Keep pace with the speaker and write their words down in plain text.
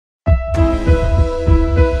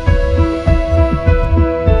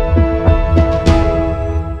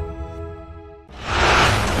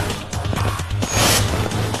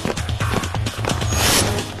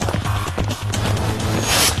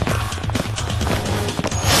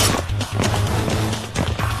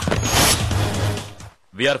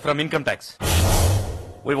We are from income tax.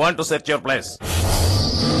 We want to search your place.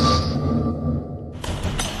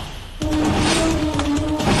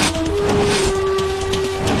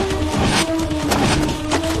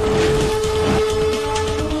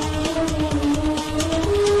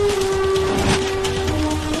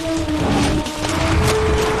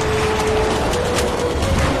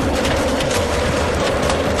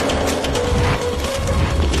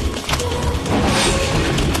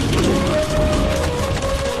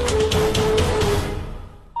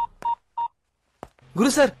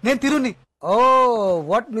 Guru sir, నేను తిరుని. ఓ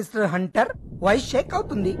what mister Hunter, voice shake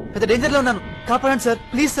అవుతుంది. పెద్ద danger లో ఉన్నాను, కాపాడండి sir,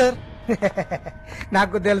 please sir.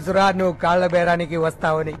 నాకు తెలుసురా నువ్వు కాళ్ల బేరానికి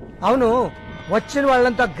వస్తావని. అవును, వచ్చిన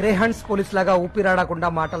వాళ్ళంతా గ్రేహండ్స్ పోలీస్ లాగా ఊపిరాడకుండా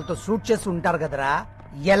మాటలతో షూట్ చేసి ఉంటారు కదరా,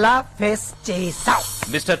 ఎలా ఫేస్ చేసావు?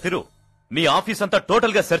 మిస్టర్ తిరు, మీ ఆఫీస్ అంతా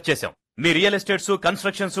టోటల్ గా సెర్చ్ చేశాం. మీ real estates,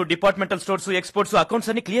 constructions, departmental stores, exports,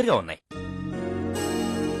 accounts అన్ని క్లియర్ గా ఉన్నాయి.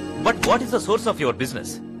 But what is the source of your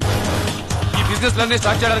business? ఈ బిజినెస్ లన్నీ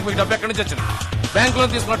స్టార్ట్ చేయడానికి మీకు డబ్బు ఎక్కడి నుంచి వచ్చింది? బ్యాంక్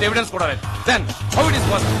లోన్ తీసుకున్న ఎవిడెన్స్ కూడా లేదు. Then how it is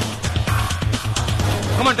possible?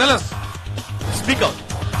 Come on tell us. Speak out.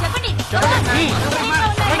 చెప్పండి.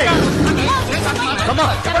 Come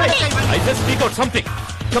on, I just speak out something.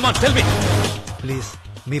 Come on, tell me. Please,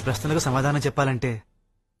 మీ ప్రశ్నలకు సమాధానం చెప్పాలంటే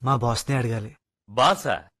మా బాస్ ని అడగాలి.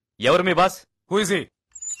 బాసా? ఎవరు మీ బాస్? Who is he?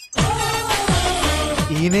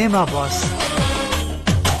 ఈయనే మా బాస్.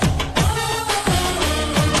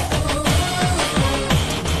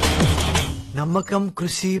 నమ్మకం,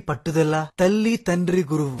 కృషి, పట్టుదల, తల్లి, తండ్రి,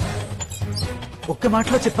 గురువు. ఒక్క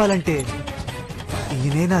మాటలో చెప్పాలంటే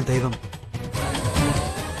ఈయనే నా దైవం.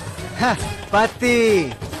 పతి,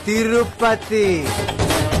 తిరుపతి.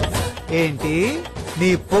 ఏంటి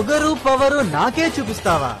నీ పొగరు పవరు నాకే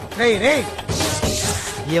చూపిస్తావా?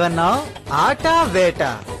 ఏమన్నా ఆట వేట?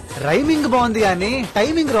 రైమింగ్ బాగుంది కానీ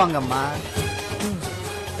టైమింగ్ రాంగ్ అమ్మా.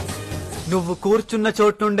 నువ్వు కూర్చున్న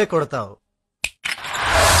చోటు నుండే కొడతావు,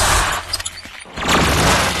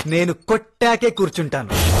 నేను కొట్టాకే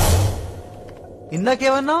కూర్చుంటాను.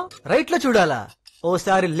 ఇందాకేమన్నా రైట్ లో చూడాలా?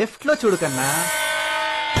 ఓసారి లెఫ్ట్ లో చూడు కన్నా.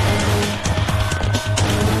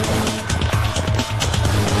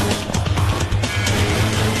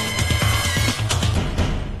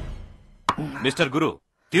 మిస్టర్ గురు,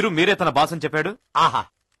 తిరు మీరే తన బాస్ అని చెప్పాడు. ఆహా,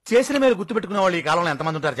 చేసిన మీరు గుర్తుపెట్టుకునే వాళ్ళు ఈ కాలంలో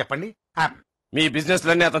ఎంతమంది ఉంటారు చెప్పండి. మీ బిజినెస్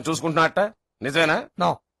లన్నీ అతను చూసుకుంటున్నట్ట నిజమేనా? నో,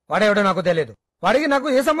 వాడేవాడో నాకు తెలియదు. వాడికి నాకు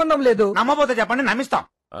ఏ సంబంధం లేదు. నమ్మబోతే చెప్పండి, నమ్మిస్తాం.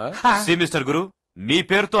 సి మిస్టర్ గురు, మీ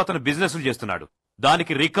పేరుతో అతను బిజినెస్ చేస్తున్నాడు.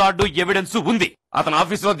 దానికి రికార్డు, ఎవిడెన్స్ ఉంది. అతను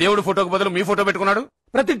ఆఫీస్ లో దేవుడు ఫోటోకు బదులు మీ ఫోటో పెట్టుకున్నాడు.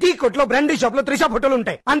 ప్రతి టీ కొట్లో, బ్రాండీ షాప్ లో త్రిషా ఫోటోలు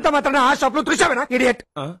ఉంటాయి. అంత మాత్రాన ఆ షాప్ లో త్రిషావేనా? ఇడియట్.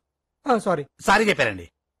 సారీ సారీ చెప్పారండి.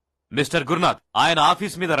 మిస్టర్ గురునాథ్, ఆయన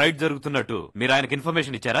ఆఫీస్ మీద రైడ్ జరుగుతున్నట్టు మీరు ఆయనకి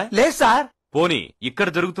ఇన్ఫర్మేషన్ ఇచ్చారా? లేదు సార్. పోనీ ఇక్కడ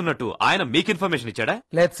జరుగుతున్నట్టు ఆయన మీకు ఇన్ఫర్మేషన్ ఇచ్చాడా?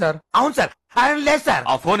 లేదు సార్. అవును సార్. లేదు సార్.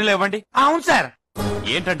 ఆ ఫోన్ ఇలా ఇవ్వండి. అవును సార్.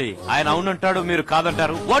 ఏంటండి ఆయన అవునంటాడు, మీరు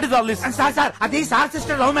కాదంటారు? What is all this? Sir అది sir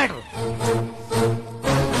sister love matter.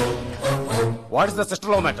 What is the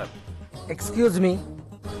sister love matter? Excuse me,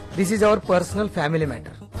 this is our personal family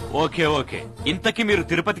matter. Okay okay, ఇంతకీ మీరు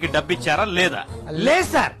తిరుపతికి డబ్బిచ్చారా లేదా? లేదు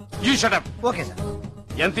sir. You shut up. Okay sir.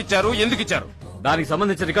 ఎంత ఇచ్చారు, ఎందుకు ఇచ్చారు? దానికి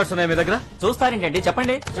సంబంధించిన రికార్డ్స్ ఉన్నాయి మీ దగ్గర? చూస్తారేంటండి?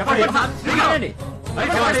 చెప్పండి.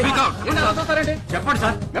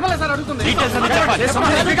 డీటెయిల్స్ అన్ని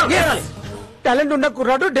చెప్పాలి. టాలెంట్ ఉన్న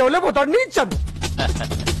కుర్రాడు డెవలప్ అవుతాడు ఇచ్చాను.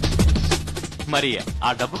 మరి ఆ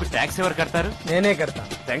డబ్బుకు ట్యాక్స్ ఎవరు కడతారు? నేనే కడతా.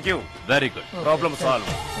 Thank you. Very good, problem solve.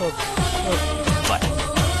 Bye.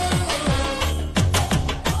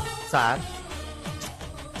 Sir,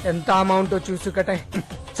 ఎంత అమౌంట్ చూసి కట్టాయి.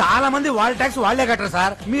 చాలా మంది వాళ్ళ ట్యాక్స్ వాళ్లే కట్టరు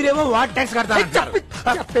సార్, మీరేమో వాడి ట్యాక్స్ కడతారు.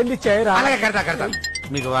 చెప్పింది చేయరా? అలాగే కడతా.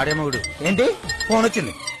 మీకు వాడేమోడు ఏంటి? ఫోన్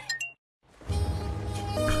వచ్చింది.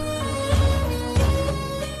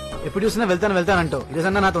 ఎప్పుడు చూసినా వెళ్తానంటావు.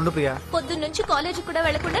 ఇదేసన్నా నా తొండు ప్రియా. పొద్దున్నుంచి కాలేజ్ కూడా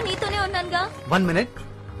వెళ్లకుండా నీతోనే ఉన్నానుగా. 1 minute.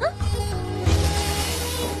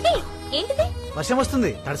 ఏంటిది? వర్షం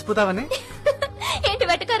వస్తుంది, తడిసిపోతావని. ఏంటి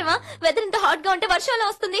వెటకరమా? వెదర్ ఇంత హాట్ గా ఉంటే వర్షంలో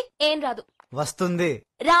వస్తుంది. ఏం రాదు. వస్తుంది.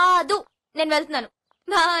 రాదు. నేను వెళ్తున్నాను.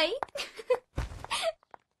 బాయ్.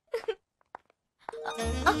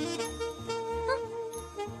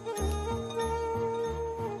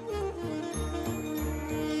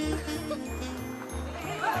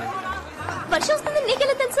 వర్షం వస్తుందని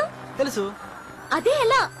నీకెలా తెలుసు? తెలుసు. అదే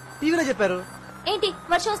ఎలా? టీవీలో చెప్పారు. ఏంటి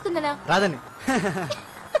వర్షం వస్తుందనా? రాదని.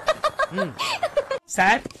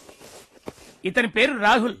 సార్, ఇతని పేరు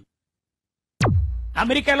రాహుల్.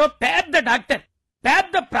 అమెరికాలో పెద్ద డాక్టర్,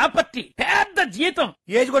 పెద్ద ప్రాపర్టీ, పెద్ద జీతం.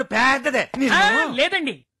 ఏజ్ కూడా పెద్దదే.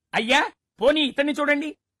 లేదండి అయ్యా, పోనీ ఇతన్ని చూడండి.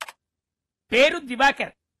 పేరు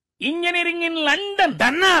దివాకర్, ఇంజనీరింగ్ ఇన్ లండన్.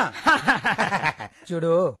 దన్నా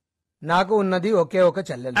చూడు, నాకు ఉన్నది ఒకే ఒక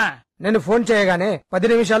చెల్లెలు. ఆ. నేను ఫోన్ చేయగానే 10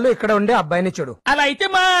 నిమిషాల్లో ఇక్కడ ఉండే అబ్బాయిని చూడు. అలా అయితే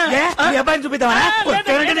మా ఈ అబ్బాయిని చూపిద్దామా?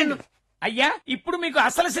 లేదండి, లేదండి. అయ్యా ఇప్పుడు మీకు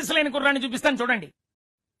అసలు సిసలైన కుర్రాన్ని చూపిస్తాను చూడండి.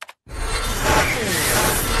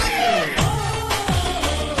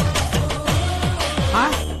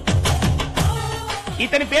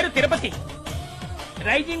 ఇతని పేరు తిరుపతి.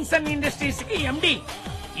 రైజింగ్ సన్ ఇండస్ట్రీస్ కి ఎండి.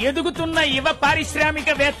 ఎదుగుతున్న యువ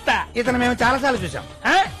పారిశ్రామికవేత్త. ఇతను మేము చాలా సార్లు చూసాం.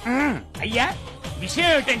 ఆ? అయ్యా విషయం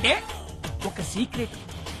ఏమిటంటే ఒక సీక్రెట్.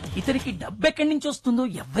 ఇతనికి డబ్బు ఎక్కడి నుంచి వస్తుందో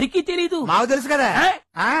ఎవ్వరికీ తెలీదు. మాకు తెలుసు కదా.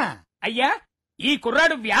 ఆ? అయ్యా ఈ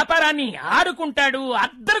కుర్రాడు వ్యాపారాన్ని ఆడుకుంటాడు,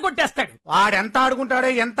 అద్దరు కొట్టేస్తాడు. వాడు ఎంత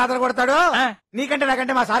ఆడుకుంటాడో ఎంత అదర కొడతాడో ఆ. నీకంటే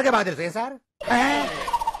నాకంటే మా సార్కే బాగా తెలుసు. సార్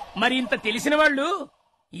మరి ఇంత తెలిసిన వాళ్ళు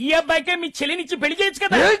ఈ అబ్బాయికే మీ చెల్లినిచ్చి పెళ్లి చేయొచ్చు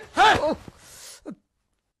కదా. ఆ?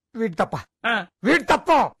 వీడు తప్ప, ఆ. వీడు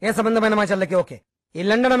తప్ప. ఏ సంబంధమైన మా చెల్లెకి ఓకే. ఈ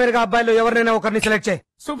లండన్ అమెరికా అబ్బాయిలు ఎవరినైనా ఒకరిని సెలెక్ట్ చేయి.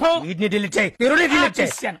 శుభం. వీటిని డిలీట్ చేయి, తిరుని డిలీట్ చేయి.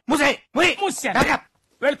 చేశాను. ముసే ముయ్ మూశాను. వెళ్ళ.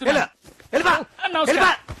 వెళ్తున్నా. వెళ్ళిపా. నమస్కారం.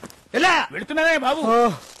 వెళ్ళిపా. వెళ్ళా. వెళ్తున్నానే బాబు. ఓ,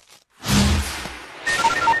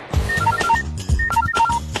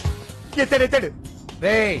 ఎత్తాడు.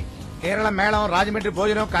 రే కేరళ మేళం, రాజమండ్రి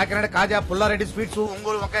భోజనం, కాకినాడ కాజా, పుల్లారెడ్డి స్వీట్స్,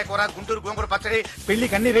 ఒంగోలు వంకాయ కూర, గుంటూరు గోంగూర పచ్చడి,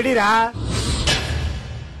 పెళ్లికి అన్ని రెడీరా.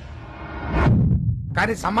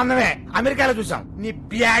 కానీ సంబంధమే అమెరికాలో చూసాం. నీ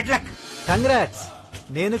బ్యాడ్ లక్. కంగ్రాట్స్.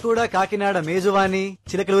 నేను కూడా కాకినాడ మేజువాణి,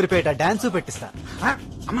 చిలకలూరిపేట డాన్స్ పెట్టిస్తా.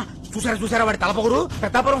 అమ్మా చూసారా వాడి తలపొగరు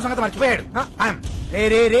పెద్దాపురం సంగతి మర్చిపోయాడు. రే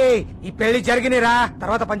రే రే, ఈ పెళ్లి జరిగినరా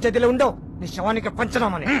తర్వాత పంచాయతీలో ఉండవు. నీ శవానికి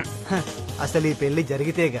పంచనామని. హ, అసలు ఈ పెళ్లి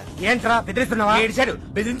జరిగితేగా. ఏంట్రా బెదిరిస్తున్నావా? ఏడిచాడు.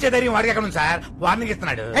 బెదిరించే ధైర్యం వాడికి ఎక్కడ ఉంది సార్? వార్నింగ్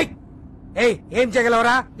ఇస్తున్నాడు. ఏయ్, ఏయ్, ఏం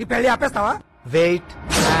చేయగలవరా? ఈ పెళ్లి ఆపేస్తావా? Wait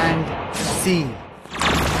and see.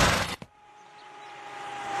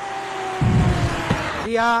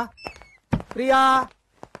 Priya Priya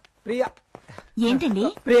Priya ఏంటండి?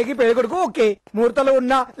 ప్రియకి పెళ్లి కొడుకు ఓకే. ముహూర్తాలు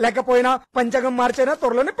ఉన్నా లేకపోయినా పంచగం మార్చైనా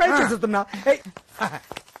త్వరలోనే పెళ్లి చేస్తున్నా.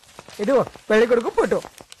 ఇదిగో పెళ్లి కొడుకు ఫోటో.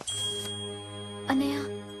 అన్నయ్య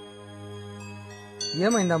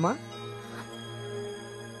ఏమైందమ్మా?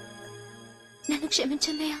 నన్ను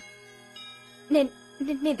క్షమించన్నయ్య. నేను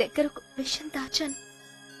నీ దగ్గర ఒక విషయం దాచాను.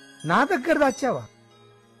 నా దగ్గర దాచావా?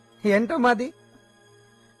 ఏంటమ్మాది?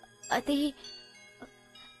 అది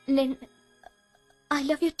నేను ఐ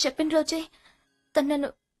లవ్ యూ చెప్పిన రోజే తను నన్ను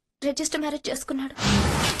రిజిస్టర్ మ్యారేజ్ చేసుకున్నాడు.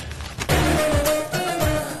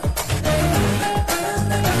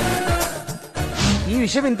 ఈ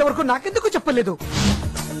విషయం ఇంతవరకు నాకెందుకు చెప్పలేదు?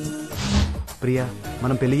 ప్రియా,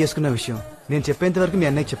 మనం పెళ్లి చేసుకున్న విషయం నేను చెప్పేంత వరకు మీ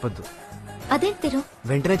అన్నయ్య చెప్పొద్దు. అదేం తిరు?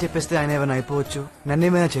 వెంటనే చెప్పేస్తే ఆయన ఏమైనా అయిపోవచ్చు,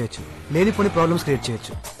 నన్నేమైనా చేయొచ్చు, లేనిపోని ప్రాబ్లమ్స్ క్రియేట్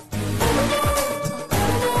చేయొచ్చు.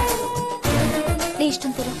 నీ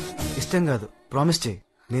ఇష్టం తిరు. ఇష్టం కాదు, ప్రామిస్ చేయి.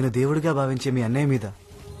 నేను దేవుడిగా భావించే మీ అన్నయ్య మీద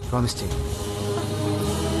ప్రామిస్ చేయి.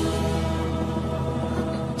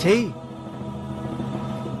 చెయ్యి.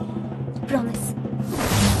 ప్రామిస్.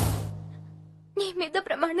 నీ మీద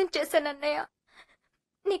ప్రమాణం చేశానన్నయ్య.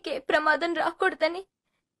 నీకే ప్రమాదం రాకూడదని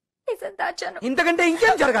నిజం దాచాను. ఇంతకంటే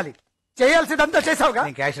ఇంకేం జరగాలి? చేయాల్సిందంతా చేసావుగా.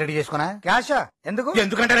 నేను క్యాష్ రెడీ చేసుకున్నా. క్యాషా? ఎందుకు?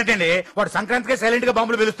 ఎందుకంటారంటే వాడు సంక్రాంతికి సైలెంట్ గా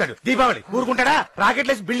బాంబులు పేలుస్తాడు. దీపావళి ఊరుకుంటాడా? రాకెట్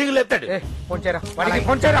లేసి బిల్డింగ్ లేపుతాడు. ఫోన్ చేయరా, వాడికి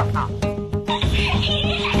ఫోన్ చేయరా.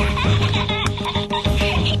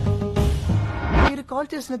 మీరు కాల్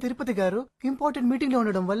చేసిన తిరుపతి గారు ఇంపార్టెంట్ మీటింగ్ లో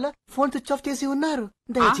ఉండడం వల్ల ఫోన్ స్విచ్ ఆఫ్ చేసి ఉన్నారు.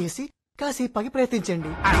 దయచేసి కాసేపకి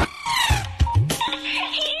ప్రయత్నించండి.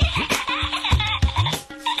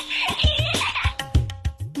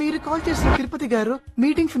 మీరు కాల్ చేసిన తిరుపతి గారు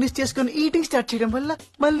మీటింగ్ ఫినిష్ చేసుకుని ఈటింగ్ స్టార్ట్ చేయడం వల్ల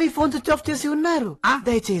మళ్ళీ ఫోన్ స్విచ్ ఆఫ్ చేసి ఉన్నారు.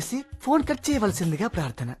 దయచేసి ఫోన్ కట్ చేయవలసిందిగా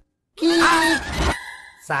ప్రార్థన.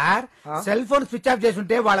 Sir cell phone switch off చేసి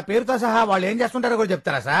ఉంటే వాళ్ళ పేరుతో సహా వాళ్ళు ఏం చేస్తుంటారో కూడా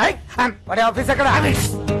చెప్తారా సార్? వాడి ఆఫీస్ ఎక్కడ?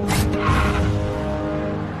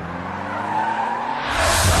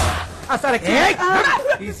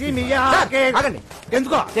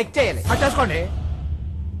 ఎందుకో చెక్ చేయాలి. చేసుకోండి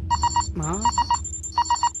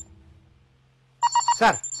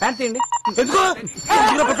సార్ ప్యాంట్ తీయండి. ఎందుకు?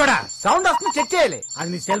 ఎందులో పుట్టాడా? సౌండ్ వస్తుంది, చెక్ చేయాలి. అది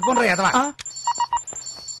నీ సెల్ ఫోన్ రా ఎదవా.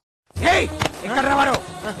 ఎక్కడ రావాడు?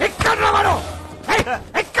 ఎక్కడ రావాడు?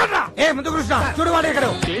 ఎక్కడ రా? ఏ ముందు కృష్ణ చూడు వాడు ఎక్కడ.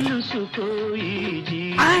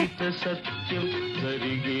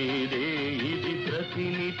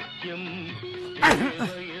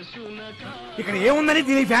 ఇక్కడ ఏముందని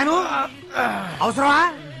దీని ఫ్యాను అవసరమా?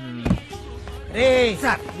 రే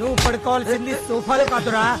సార్, నువ్వు పడుకోవాల్సింది సోఫాలో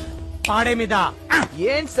కాదురా, పాడే మీద.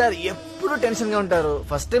 ఏంటి సార్ ఎప్పుడు టెన్షన్ గా ఉంటారు?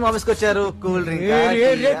 ఫస్ట్ టైం ఆఫీస్ కి వచ్చారు. Cool drink.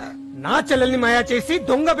 నా చెల్లెల్ని మాయా చేసి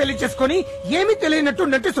దొంగ పెళ్లి చేసుకుని ఏమీ తెలియనట్టు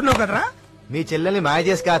నటిస్తున్నావు కదరా. మీ చెల్లెల్ని మాయ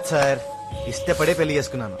చేసి కాదు సార్, ఇష్టపడే పెళ్లి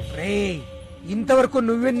చేసుకున్నాను. రే, ఇంతవరకు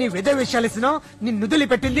నువ్వెన్ని విధ విషయాలు ఇచ్చినా నిన్ను నుదిలి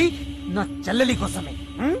పెట్టింది నా చెల్లెలి కోసమే.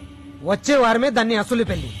 వచ్చే వారమే దాన్ని అసలు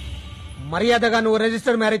పెళ్లి. మర్యాదగా నువ్వు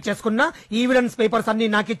రిజిస్టర్ మ్యారేజ్ చేసుకున్న ఈవిడెన్స్ పేపర్స్ అన్ని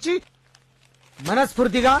నాకిచ్చి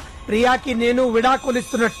మనస్ఫూర్తిగా ప్రియాకి నేను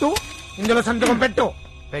విడాకులిస్తున్నట్టు ఇందులో సంతకం పెట్టు.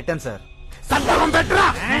 పెట్టాను సార్. సంతకం పెట్టురా.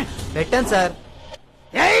 పెట్టాను సార్.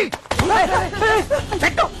 ఏయ్!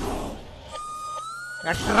 పెట్టు.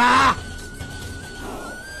 పెట్టరా.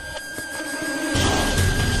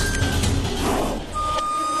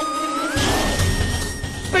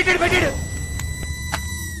 పెట్టాడు.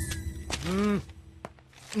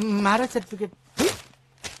 Marriage certificate.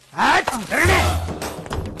 తిరగండి.